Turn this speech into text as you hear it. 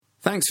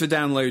Thanks for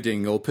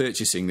downloading or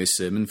purchasing this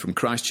sermon from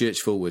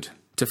Christchurch Fulwood.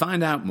 To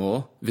find out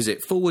more, visit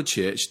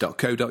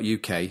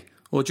fulwoodchurch.co.uk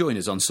or join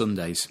us on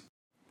Sundays.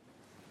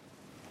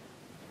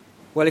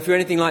 Well, if you're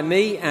anything like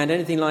me and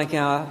anything like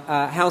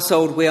our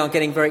household, we are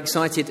getting very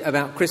excited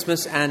about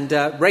Christmas, and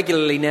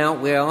regularly now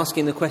we're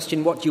asking the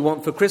question, what do you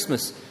want for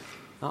Christmas?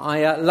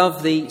 I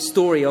love the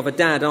story of a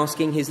dad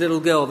asking his little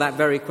girl that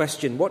very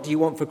question, what do you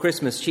want for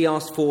Christmas? She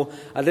asked for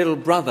a little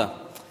brother.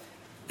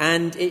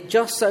 And it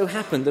just so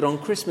happened that on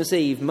Christmas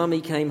Eve,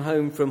 Mummy came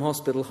home from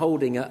hospital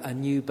holding a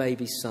new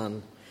baby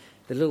son.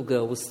 The little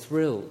girl was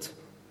thrilled.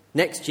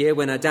 Next year,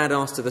 when her dad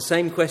asked her the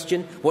same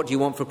question, what do you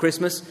want for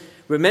Christmas?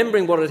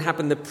 Remembering what had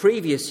happened the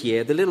previous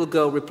year, the little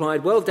girl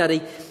replied, well,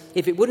 Daddy,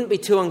 if it wouldn't be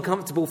too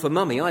uncomfortable for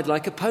Mummy, I'd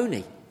like a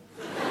pony.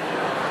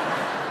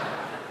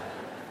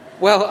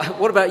 Well,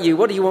 what about you?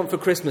 What do you want for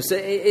Christmas?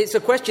 It's a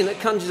question that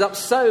conjures up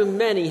so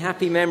many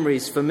happy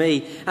memories for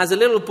me. As a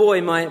little boy,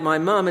 my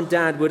mum and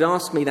dad would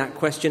ask me that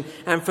question,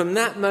 and from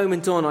that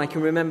moment on, I can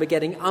remember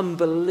getting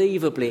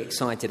unbelievably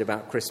excited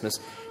about Christmas,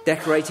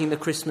 decorating the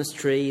Christmas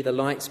tree, the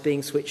lights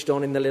being switched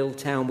on in the little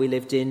town we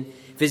lived in,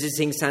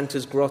 visiting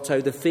Santa's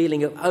grotto, the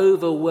feeling of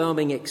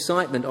overwhelming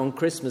excitement on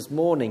Christmas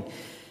morning.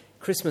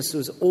 Christmas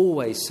was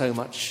always so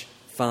much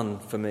fun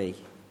for me.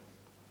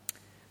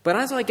 But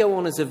as I go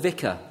on as a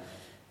vicar,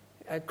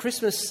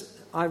 Christmas,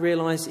 I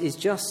realise, is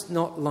just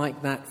not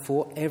like that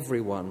for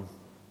everyone.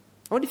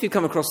 I wonder if you've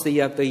come across the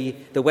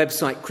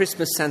website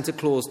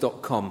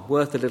christmassantaclaus.com.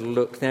 Worth a little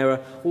look. There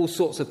are all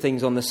sorts of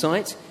things on the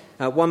site.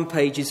 One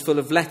page is full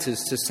of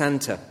letters to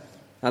Santa,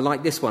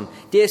 like this one.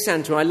 Dear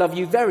Santa, I love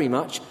you very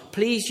much.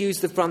 Please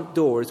use the front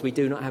door as we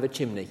do not have a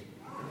chimney.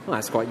 Well,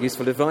 that's quite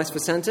useful advice for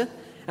Santa.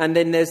 And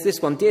then there's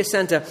this one. Dear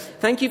Santa,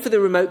 thank you for the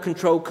remote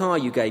control car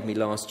you gave me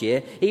last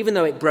year, even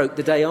though it broke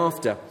the day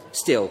after.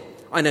 Still,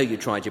 I know you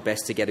tried your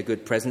best to get a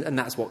good present, and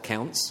that's what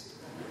counts.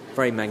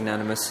 Very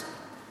magnanimous.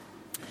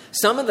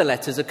 Some of the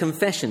letters are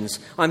confessions.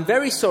 I'm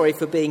very sorry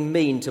for being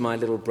mean to my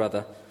little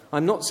brother.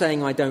 I'm not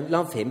saying I don't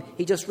love him.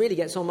 He just really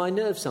gets on my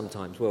nerves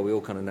sometimes. Well, we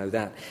all kind of know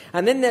that.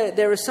 And then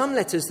there are some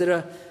letters that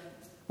are,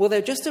 well,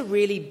 they're just a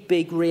really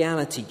big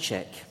reality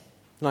check,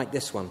 like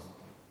this one.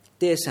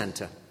 Dear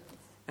Santa,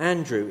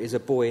 Andrew is a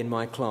boy in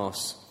my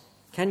class.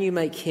 Can you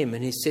make him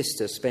and his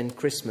sister spend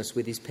Christmas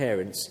with his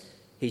parents?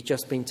 He's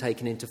just been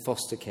taken into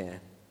foster care.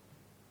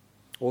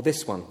 Or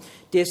this one.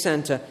 Dear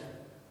Santa,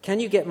 can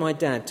you get my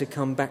dad to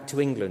come back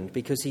to England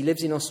because he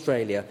lives in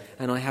Australia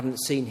and I haven't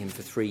seen him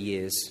for 3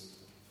 years?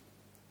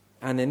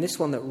 And then this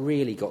one that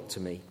really got to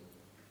me.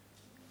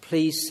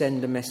 Please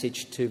send a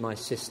message to my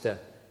sister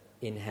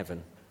in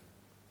heaven.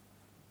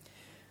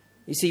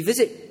 You see,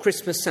 visit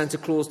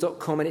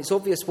christmassantaclaus.com and it's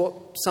obvious what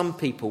some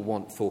people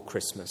want for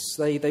Christmas.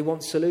 They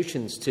want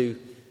solutions to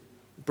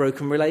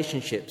broken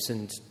relationships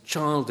and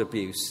child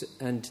abuse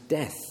and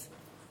death.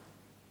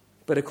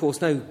 But of course,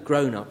 no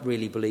grown-up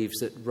really believes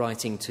that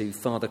writing to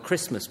Father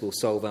Christmas will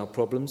solve our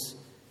problems.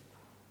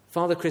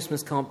 Father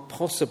Christmas can't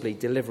possibly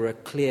deliver a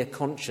clear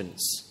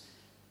conscience,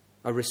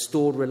 a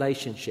restored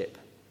relationship,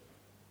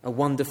 a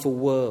wonderful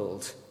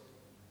world,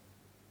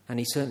 and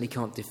he certainly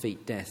can't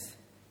defeat death.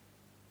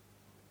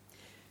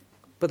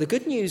 But the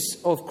good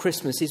news of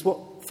Christmas is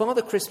what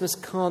Father Christmas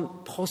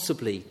can't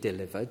possibly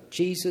deliver,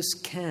 Jesus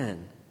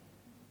can.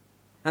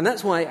 And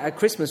that's why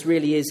Christmas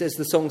really is, as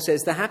the song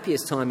says, the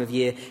happiest time of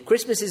year.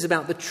 Christmas is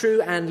about the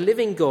true and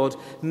living God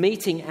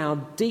meeting our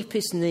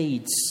deepest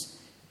needs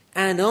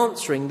and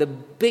answering the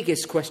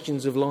biggest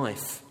questions of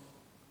life.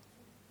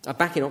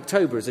 Back in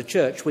October as a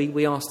church,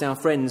 we asked our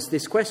friends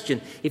this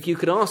question. If you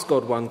could ask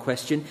God one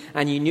question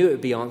and you knew it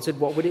would be answered,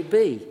 what would it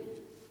be?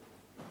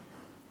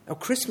 Now,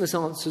 Christmas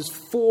answers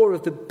 4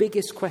 of the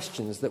biggest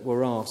questions that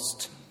were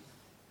asked.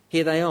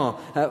 Here they are.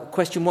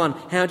 Question 1,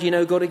 how do you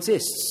know God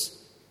exists?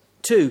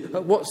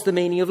 2, what's the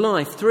meaning of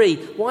life? 3,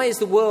 why is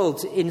the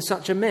world in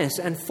such a mess?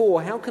 And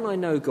 4, how can I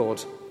know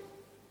God?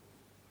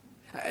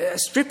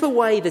 Strip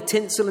away the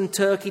tinsel and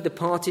turkey, the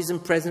parties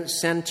and presents,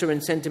 Santa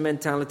and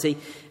sentimentality,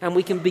 and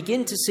we can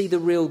begin to see the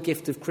real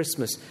gift of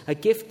Christmas, a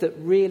gift that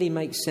really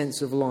makes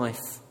sense of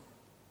life.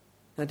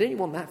 Now, don't you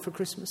want that for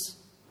Christmas?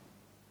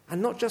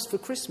 And not just for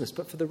Christmas,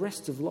 but for the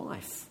rest of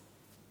life.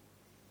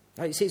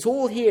 It's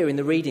all here in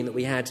the reading that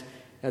we had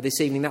this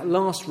evening, that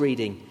last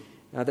reading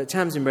that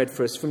Tamsin read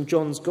for us from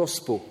John's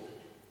Gospel.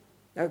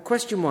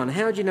 Question 1,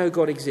 how do you know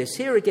God exists?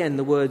 Here again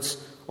the words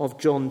of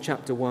John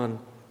chapter 1.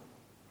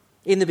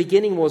 In the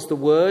beginning was the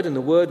Word, and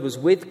the Word was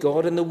with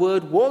God, and the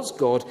Word was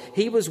God.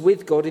 He was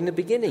with God in the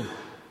beginning.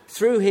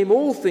 Through him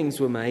all things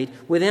were made.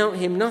 Without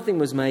him nothing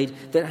was made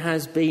that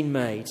has been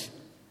made.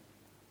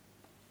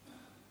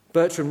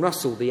 Bertrand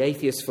Russell, the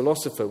atheist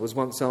philosopher, was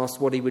once asked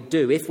what he would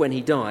do if, when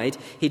he died,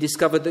 he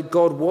discovered that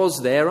God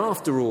was there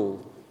after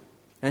all.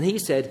 And he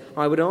said,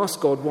 I would ask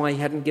God why he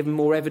hadn't given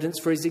more evidence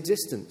for his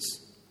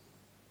existence.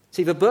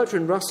 See, for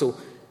Bertrand Russell,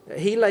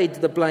 he laid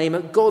the blame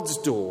at God's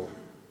door.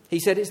 He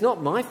said, it's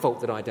not my fault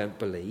that I don't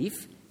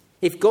believe.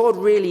 If God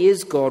really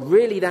is God,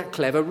 really that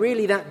clever,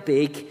 really that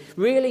big,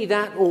 really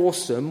that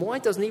awesome, why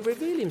doesn't he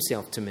reveal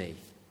himself to me?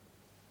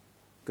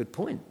 Good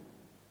point.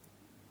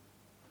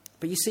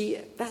 But you see,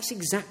 that's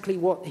exactly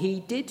what he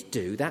did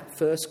do that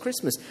first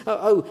Christmas.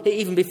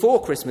 Even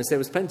before Christmas, there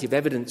was plenty of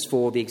evidence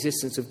for the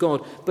existence of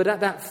God. But at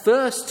that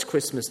first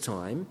Christmas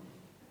time,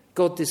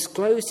 God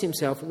disclosed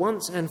himself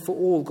once and for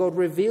all. God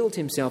revealed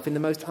himself in the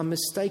most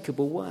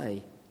unmistakable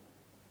way.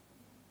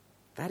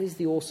 That is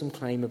the awesome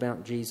claim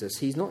about Jesus.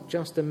 He's not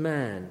just a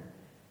man.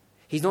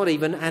 He's not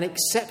even an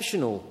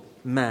exceptional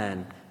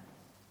man.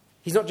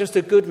 He's not just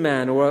a good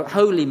man or a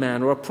holy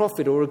man or a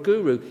prophet or a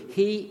guru.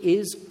 He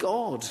is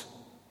God.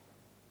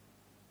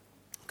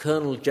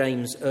 Colonel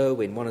James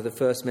Irwin, one of the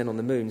first men on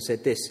the moon,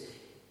 said this: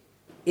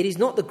 "It is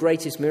not the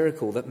greatest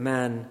miracle that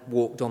man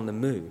walked on the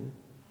moon,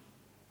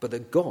 but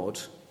that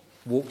God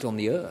walked on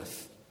the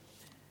earth."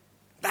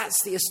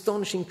 That's the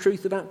astonishing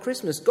truth about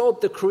Christmas. God,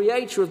 the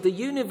creator of the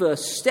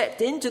universe, stepped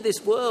into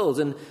this world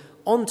and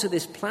onto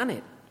this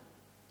planet.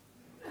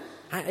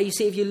 You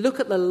see, if you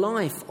look at the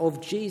life of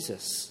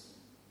Jesus,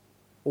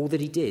 all that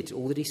he did,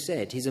 all that he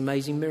said, his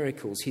amazing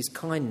miracles, his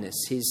kindness,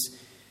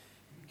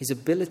 his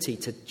ability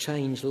to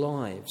change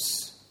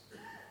lives,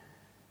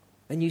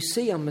 and you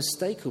see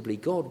unmistakably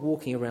God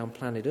walking around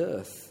planet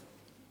Earth.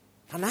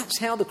 And that's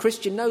how the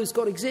Christian knows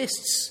God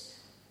exists.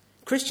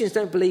 Christians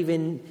don't believe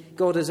in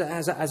God as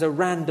a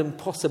random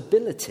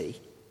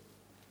possibility,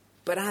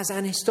 but as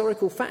an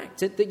historical fact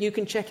that you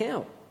can check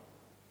out.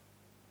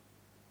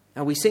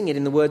 And we sing it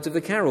in the words of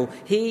the carol: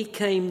 "He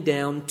came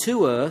down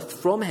to earth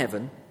from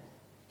heaven,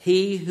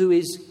 he who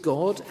is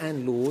God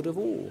and Lord of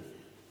all."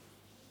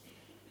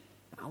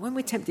 Now, when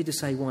we're tempted to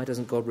say, why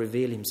doesn't God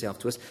reveal himself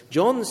to us?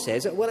 John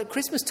says, well, at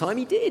Christmas time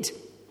he did.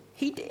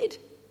 He did.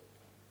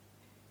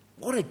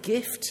 What a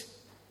gift.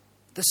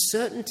 The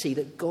certainty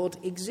that God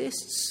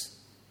exists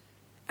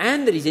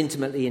and that he's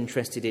intimately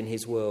interested in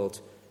his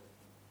world.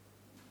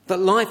 That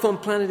life on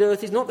planet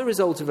Earth is not the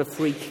result of a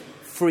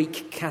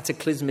freak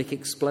cataclysmic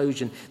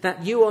explosion.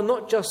 That you are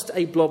not just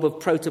a blob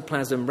of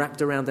protoplasm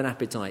wrapped around an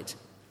appetite.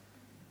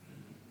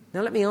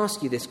 Now let me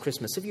ask you this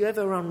Christmas, have you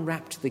ever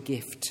unwrapped the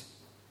gift?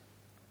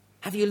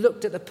 Have you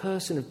looked at the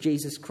person of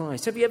Jesus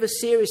Christ? Have you ever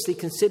seriously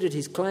considered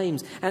his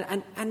claims?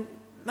 And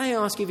may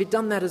I ask you, if you've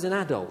done that as an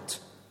adult?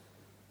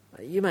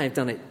 You may have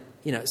done it,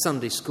 at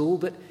Sunday school,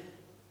 but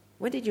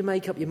when did you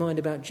make up your mind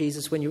about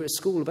Jesus when you were at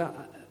school?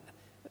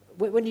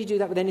 When did you do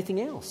that with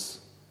anything else?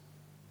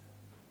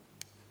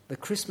 This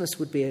Christmas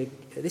would be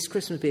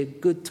a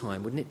good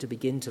time, wouldn't it, to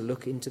begin to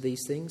look into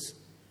these things?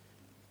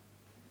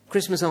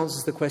 Christmas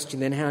answers the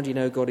question, then, how do you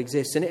know God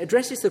exists? And it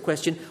addresses the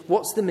question,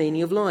 what's the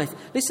meaning of life?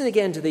 Listen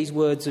again to these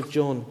words of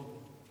John.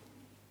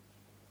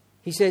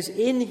 He says,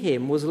 "In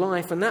him was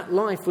life, and that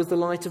life was the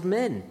light of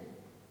men."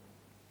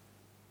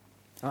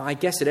 I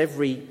guess at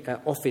every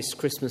office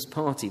Christmas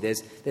party,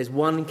 there's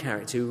one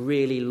character who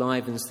really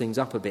livens things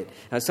up a bit.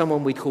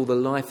 Someone we call the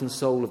life and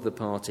soul of the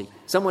party.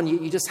 Someone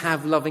you just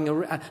have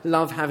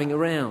love having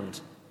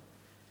around.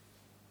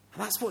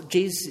 That's what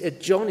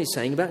John is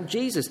saying about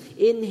Jesus.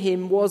 In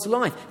him was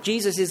life.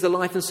 Jesus is the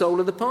life and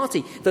soul of the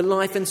party, the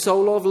life and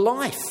soul of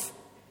life.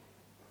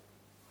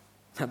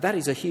 Now, that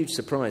is a huge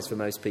surprise for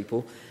most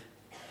people.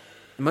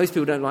 Most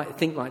people don't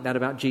think like that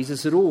about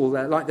Jesus at all.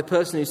 Like the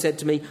person who said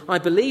to me, "I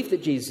believe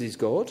that Jesus is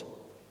God.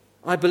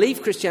 I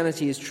believe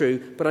Christianity is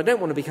true, but I don't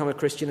want to become a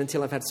Christian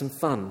until I've had some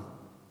fun."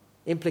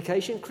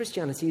 Implication: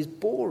 Christianity is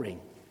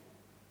boring.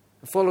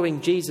 Following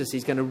Jesus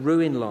is going to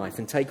ruin life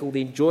and take all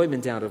the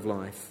enjoyment out of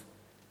life.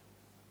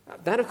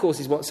 That, of course,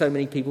 is what so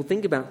many people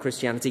think about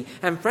Christianity,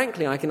 and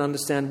frankly, I can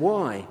understand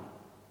why.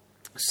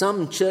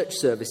 Some church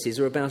services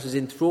are about as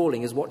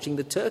enthralling as watching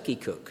the turkey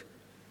cook.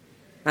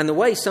 And the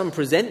way some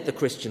present the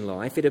Christian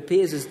life, it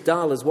appears as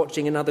dull as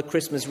watching another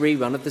Christmas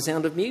rerun of The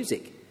Sound of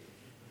Music.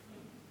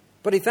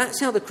 But if that's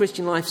how the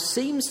Christian life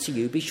seems to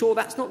you, be sure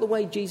that's not the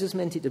way Jesus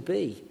meant it to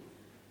be.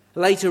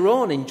 Later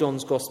on in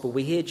John's Gospel,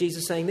 we hear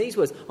Jesus saying these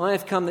words: "I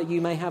have come that you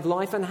may have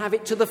life and have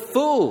it to the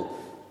full.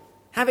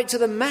 Have it to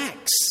the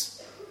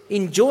max.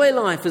 Enjoy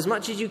life as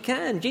much as you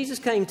can." Jesus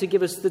came to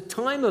give us the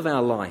time of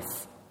our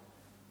life.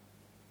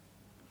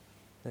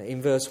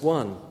 In verse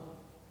 1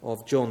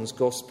 of John's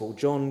Gospel,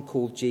 John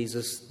called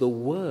Jesus the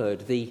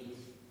Word, the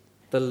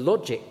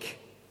logic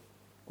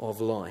of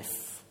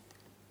life.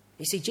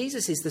 You see,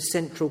 Jesus is the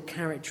central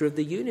character of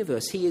the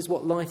universe. He is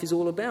what life is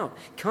all about.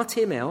 Cut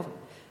him out,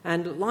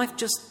 and life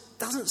just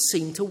doesn't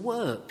seem to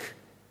work.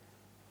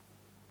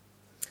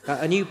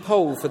 A new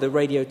poll for the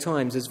Radio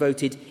Times has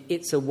voted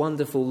It's a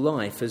Wonderful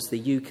Life as the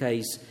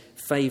UK's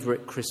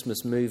favourite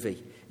Christmas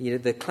movie.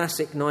 The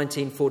classic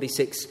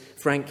 1946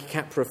 Frank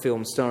Capra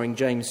film starring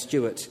James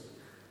Stewart.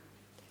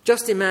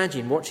 Just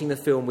imagine watching the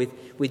film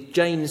with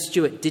James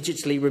Stewart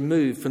digitally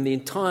removed from the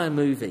entire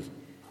movie.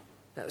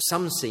 Now,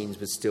 some scenes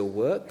would still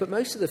work, but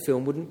most of the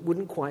film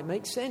wouldn't quite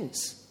make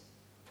sense.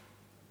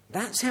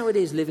 That's how it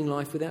is living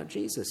life without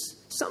Jesus.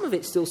 Some of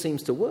it still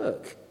seems to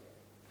work,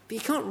 but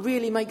you can't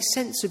really make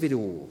sense of it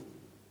all,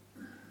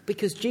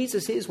 because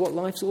Jesus is what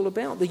life's all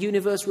about. The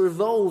universe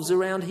revolves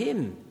around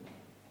him.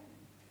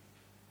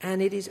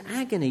 And it is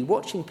agony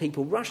watching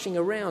people rushing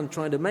around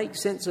trying to make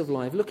sense of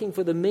life, looking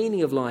for the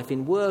meaning of life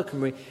in work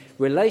and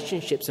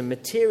relationships and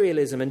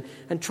materialism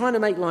and trying to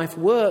make life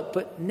work,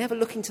 but never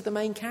looking to the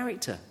main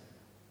character,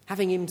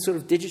 having him sort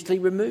of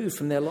digitally removed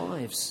from their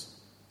lives.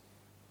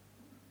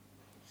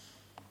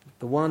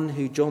 The one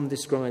who John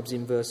describes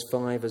in verse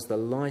 5 as the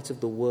light of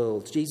the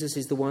world. Jesus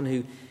is the one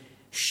who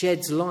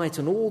sheds light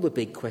on all the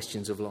big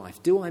questions of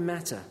life. Do I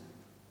matter?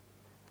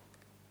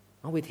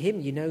 Oh, with him,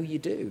 you know you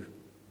do.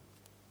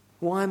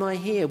 Why am I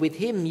here? With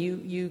him,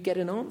 you get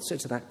an answer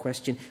to that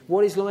question.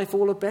 What is life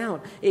all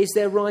about? Is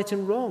there right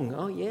and wrong?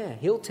 Oh, yeah,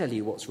 he'll tell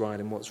you what's right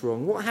and what's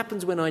wrong. What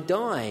happens when I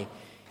die?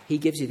 He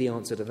gives you the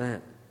answer to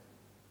that.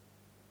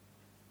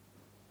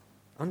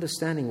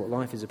 Understanding what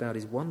life is about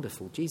is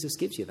wonderful. Jesus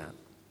gives you that.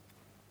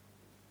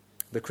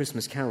 The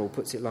Christmas carol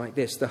puts it like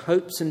this: the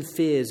hopes and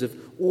fears of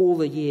all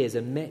the years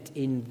are met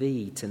in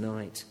thee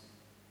tonight.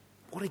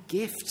 What a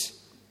gift!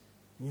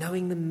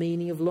 Knowing the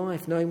meaning of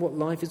life, knowing what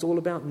life is all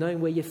about,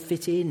 knowing where you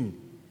fit in.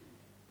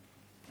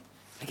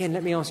 Again,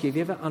 let me ask you, have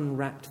you ever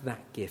unwrapped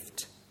that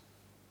gift?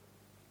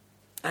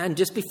 And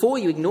just before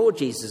you ignore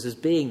Jesus as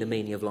being the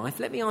meaning of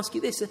life, let me ask you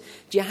this: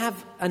 do you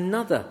have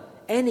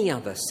any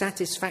other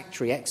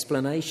satisfactory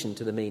explanation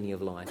to the meaning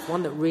of life?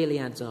 One that really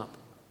adds up?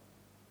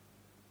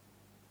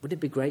 Wouldn't it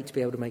be great to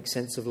be able to make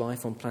sense of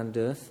life on planet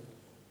Earth?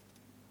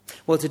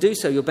 Well, to do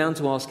so, you're bound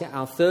to ask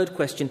our third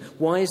question: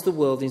 why is the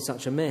world in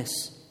such a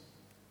mess?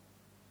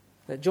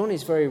 John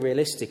is very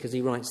realistic as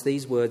he writes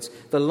these words: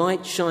 the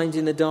light shines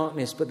in the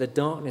darkness, but the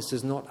darkness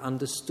has not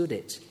understood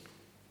it.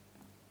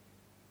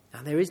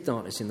 Now, there is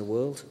darkness in the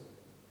world.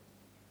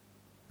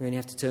 We only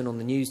have to turn on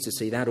the news to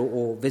see that,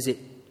 or visit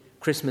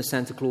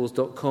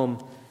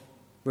ChristmasSantaClaus.com.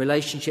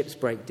 Relationships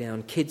break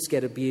down, kids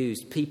get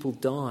abused, people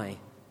die.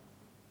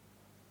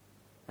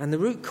 And the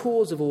root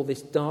cause of all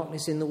this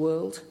darkness in the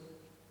world?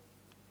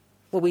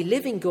 Well, we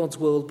live in God's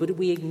world, but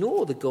we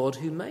ignore the God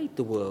who made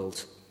the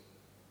world.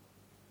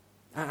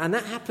 And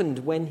that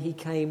happened when he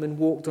came and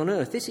walked on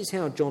earth. This is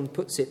how John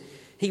puts it.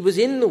 He was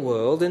in the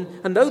world,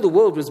 and though the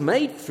world was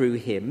made through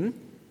him,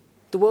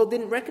 the world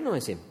didn't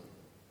recognize him.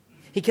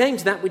 He came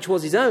to that which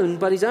was his own,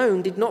 but his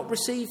own did not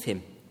receive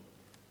him.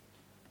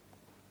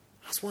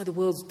 That's why the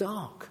world's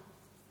dark.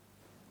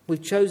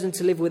 We've chosen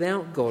to live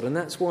without God, and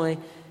that's why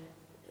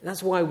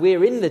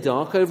we're in the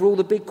dark over all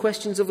the big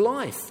questions of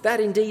life. That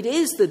indeed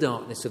is the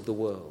darkness of the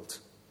world.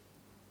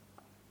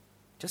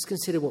 Just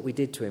consider what we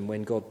did to him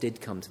when God did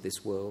come to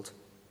this world.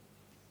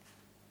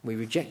 We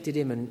rejected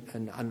him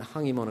and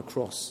hung him on a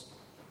cross.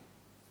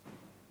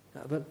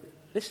 But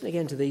listen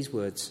again to these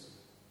words.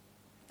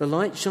 The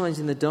light shines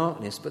in the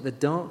darkness, but the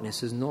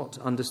darkness has not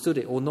understood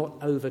it or not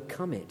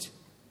overcome it.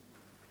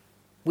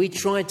 We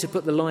tried to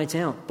put the light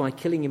out by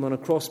killing him on a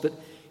cross, but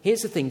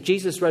here's the thing: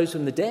 Jesus rose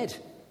from the dead.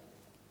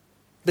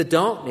 The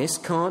darkness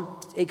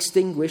can't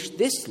extinguish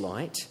this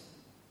light.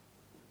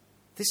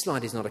 This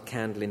light is not a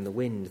candle in the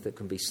wind that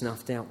can be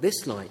snuffed out.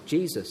 This light,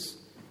 Jesus,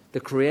 the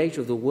creator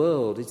of the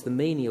world, is the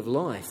meaning of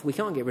life. We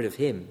can't get rid of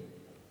him.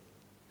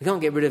 We can't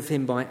get rid of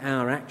him by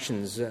our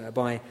actions,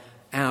 by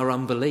our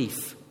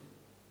unbelief.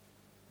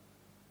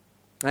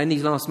 In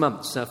these last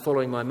months,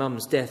 following my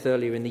mum's death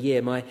earlier in the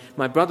year,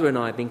 my brother and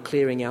I have been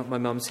clearing out my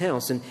mum's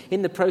house, and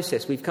in the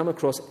process we've come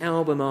across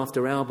album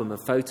after album of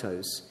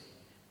photos.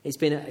 It's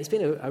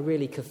been a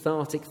really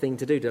cathartic thing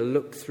to do, to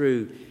look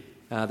through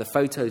the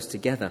photos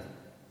together.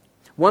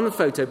 One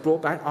photo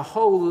brought back a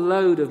whole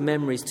load of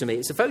memories to me.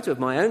 It's a photo of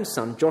my own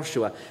son,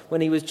 Joshua,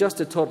 when he was just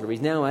a toddler.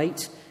 He's now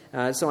 8,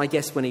 so I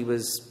guess when he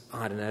was,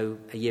 a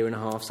year and a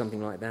half,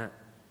 something like that.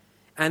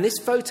 And this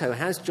photo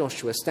has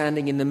Joshua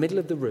standing in the middle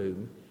of the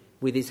room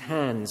with his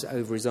hands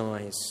over his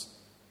eyes.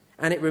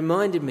 And it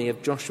reminded me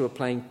of Joshua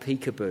playing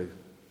peekaboo.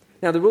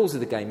 Now, the rules of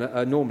the game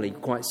are normally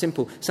quite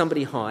simple.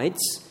 Somebody hides,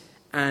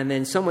 and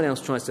then someone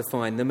else tries to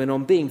find them, and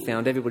on being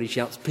found, everybody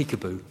shouts,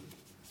 "Peekaboo."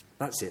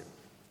 That's it.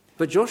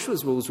 But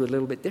Joshua's rules were a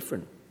little bit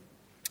different.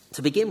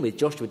 To begin with,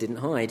 Joshua didn't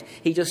hide.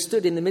 He just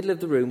stood in the middle of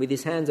the room with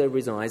his hands over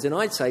his eyes, and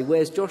I'd say,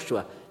 "Where's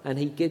Joshua?" And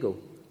he'd giggle.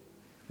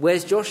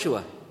 "Where's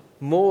Joshua?"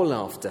 More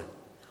laughter.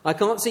 "I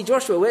can't see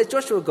Joshua. Where's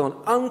Joshua gone?"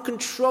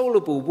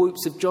 Uncontrollable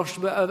whoops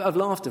of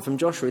laughter from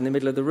Joshua in the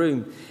middle of the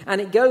room.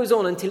 And it goes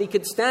on until he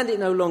could stand it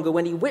no longer,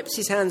 when he whips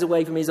his hands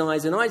away from his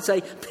eyes, and I'd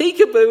say,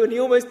 "Peekaboo," and he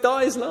almost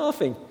dies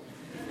laughing.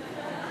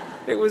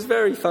 It was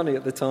very funny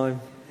at the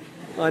time.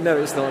 I know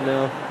it's not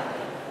now.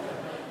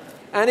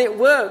 And it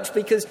worked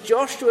because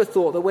Joshua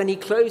thought that when he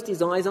closed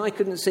his eyes, I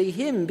couldn't see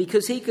him.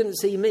 Because he couldn't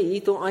see me, he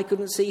thought I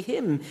couldn't see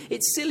him.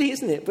 It's silly,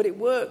 isn't it? But it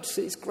worked.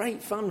 It's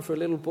great fun for a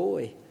little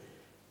boy.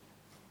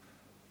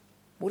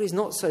 What is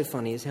not so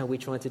funny is how we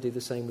try to do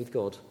the same with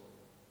God.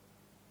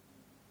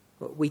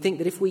 We think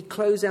that if we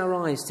close our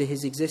eyes to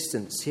his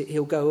existence,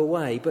 he'll go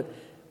away.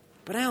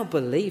 But our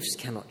beliefs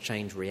cannot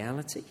change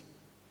reality.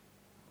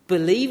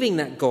 Believing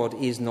that God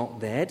is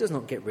not there does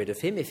not get rid of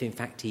him, if in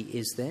fact he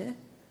is there.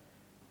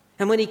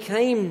 And when he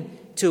came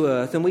to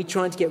earth and we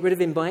tried to get rid of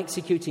him by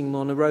executing him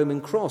on a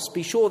Roman cross,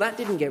 be sure that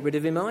didn't get rid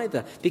of him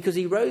either, because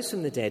he rose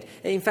from the dead.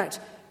 And in fact,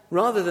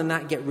 rather than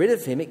that get rid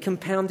of him, it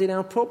compounded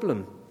our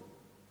problem.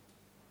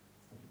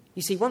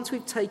 You see, once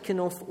we've taken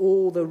off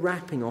all the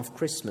wrapping off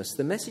Christmas,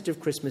 the message of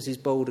Christmas is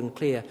bold and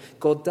clear.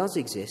 God does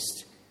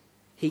exist.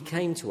 He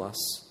came to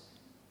us,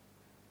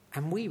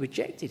 and we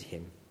rejected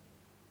him.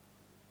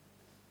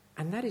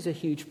 And that is a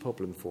huge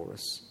problem for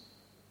us,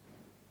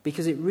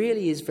 because it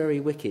really is very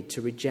wicked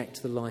to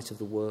reject the light of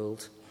the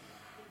world.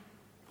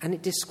 And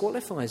it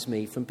disqualifies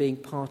me from being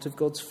part of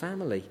God's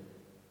family.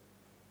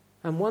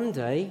 And one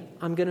day,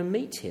 I'm going to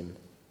meet him.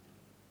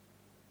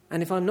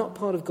 And if I'm not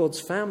part of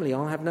God's family,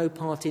 I'll have no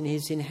part in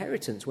his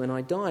inheritance when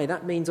I die.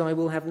 That means I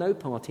will have no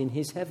part in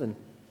his heaven.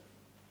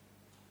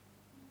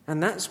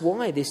 And that's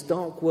why this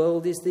dark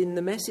world is in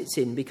the mess it's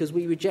in, because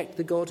we reject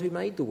the God who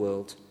made the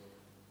world.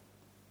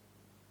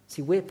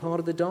 See, we're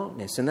part of the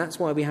darkness, and that's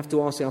why we have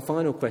to ask our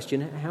final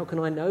question, how can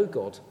I know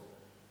God?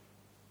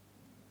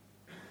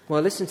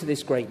 Well, listen to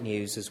this great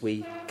news as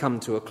we come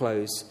to a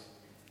close.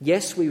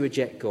 Yes, we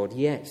reject God,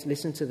 yet,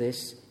 listen to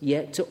this,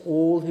 yet to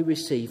all who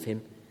receive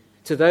him,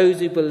 to those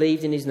who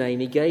believed in his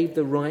name, he gave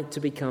the right to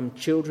become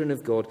children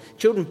of God,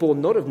 children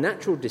born not of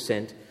natural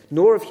descent,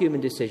 nor of human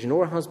decision,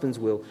 or a husband's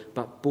will,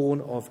 but born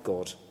of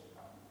God.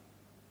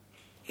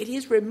 It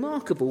is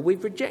remarkable.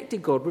 We've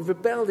rejected God. We've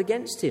rebelled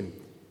against him.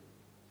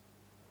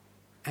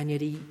 And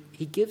yet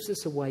he gives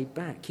us a way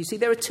back. You see,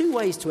 there are two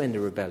ways to end a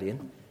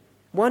rebellion.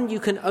 One, you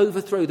can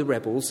overthrow the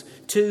rebels.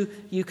 Two,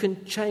 you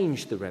can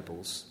change the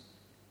rebels.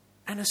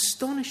 And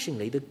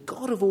astonishingly, the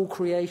God of all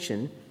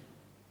creation,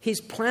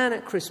 his plan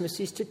at Christmas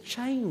is to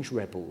change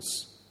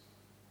rebels.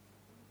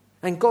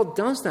 And God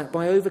does that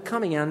by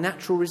overcoming our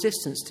natural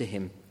resistance to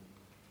him.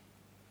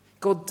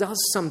 God does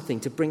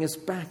something to bring us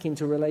back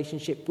into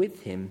relationship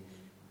with him.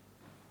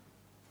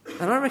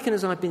 And I reckon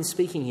as I've been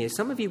speaking here,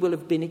 some of you will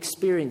have been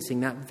experiencing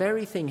that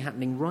very thing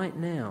happening right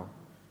now.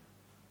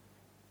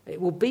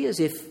 It will be as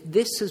if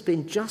this has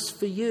been just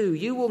for you.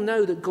 You will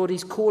know that God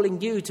is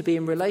calling you to be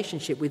in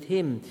relationship with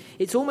him.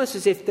 It's almost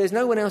as if there's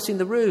no one else in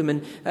the room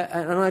and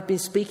I've been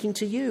speaking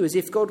to you, as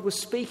if God was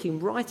speaking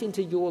right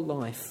into your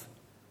life.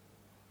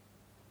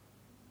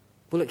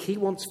 Well, look, he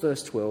wants,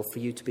 verse 12, for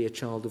you to be a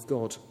child of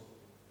God.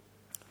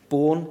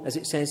 Born, as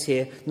it says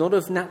here, not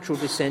of natural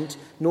descent,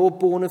 nor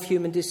born of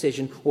human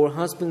decision or a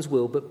husband's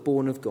will, but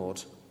born of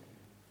God.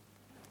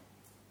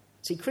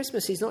 See,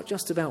 Christmas is not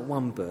just about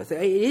one birth.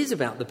 It is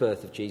about the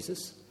birth of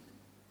Jesus.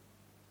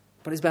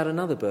 But it's about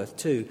another birth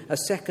too, a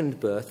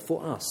second birth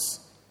for us,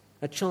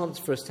 a chance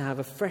for us to have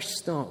a fresh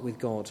start with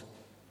God.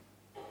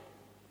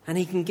 And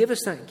he can give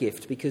us that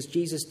gift because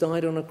Jesus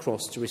died on a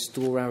cross to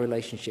restore our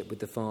relationship with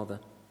the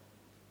Father.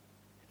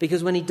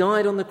 Because when he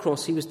died on the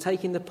cross, he was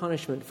taking the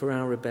punishment for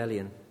our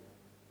rebellion.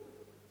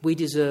 We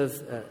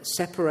deserve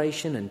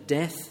separation and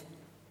death.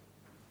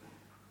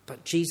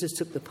 But Jesus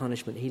took the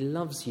punishment. He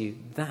loves you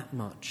that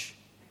much.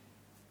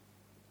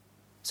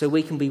 So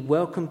we can be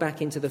welcomed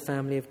back into the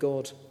family of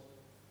God.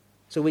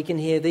 So we can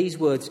hear these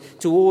words,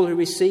 to all who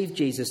received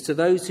Jesus, to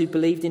those who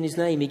believed in his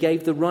name, he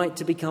gave the right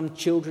to become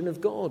children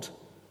of God.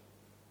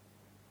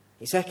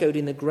 It's echoed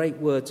in the great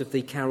words of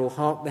the carol,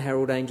 Hark the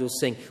Herald Angels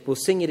Sing. We'll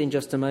sing it in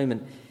just a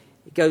moment.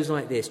 It goes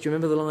like this. Do you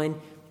remember the line?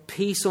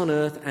 Peace on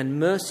earth and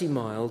mercy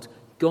mild,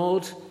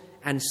 God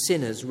and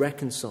sinners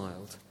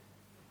reconciled.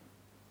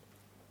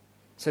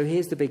 So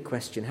here's the big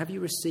question. Have you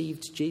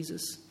received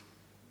Jesus?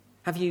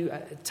 Have you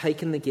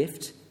taken the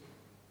gift?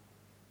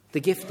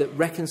 The gift that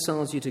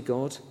reconciles you to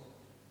God?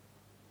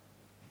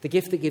 The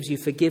gift that gives you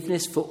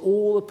forgiveness for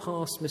all the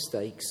past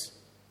mistakes?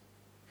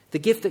 The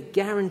gift that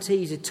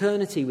guarantees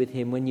eternity with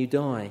him when you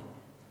die?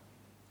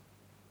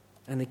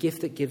 And the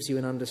gift that gives you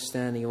an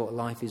understanding of what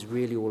life is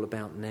really all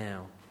about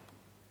now?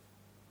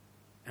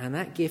 And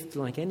that gift,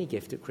 like any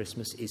gift at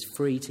Christmas, is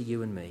free to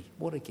you and me.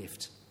 What a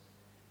gift.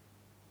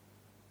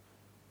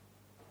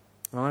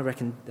 Well, I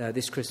reckon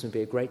this Christmas would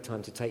be a great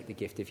time to take the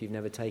gift if you've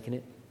never taken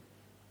it.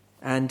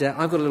 And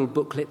I've got a little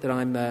booklet that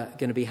I'm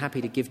going to be happy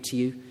to give to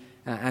you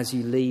as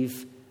you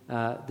leave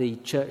the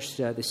church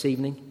this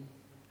evening.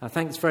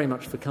 Thanks very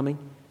much for coming.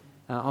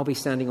 I'll be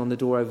standing on the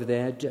door over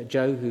there.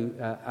 Joe, who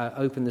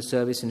opened the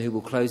service and who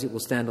will close it,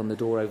 will stand on the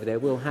door over there.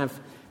 We'll have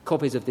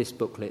copies of this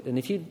booklet. And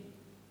if you're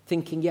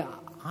thinking, yeah,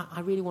 I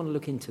really want to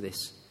look into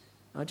this,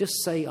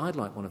 just say, I'd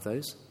like one of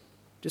those.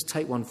 Just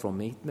take one from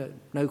me.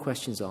 No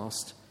questions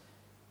asked.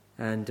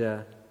 And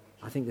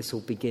I think this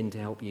will begin to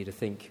help you to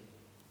think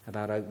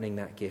about opening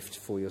that gift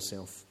for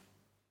yourself.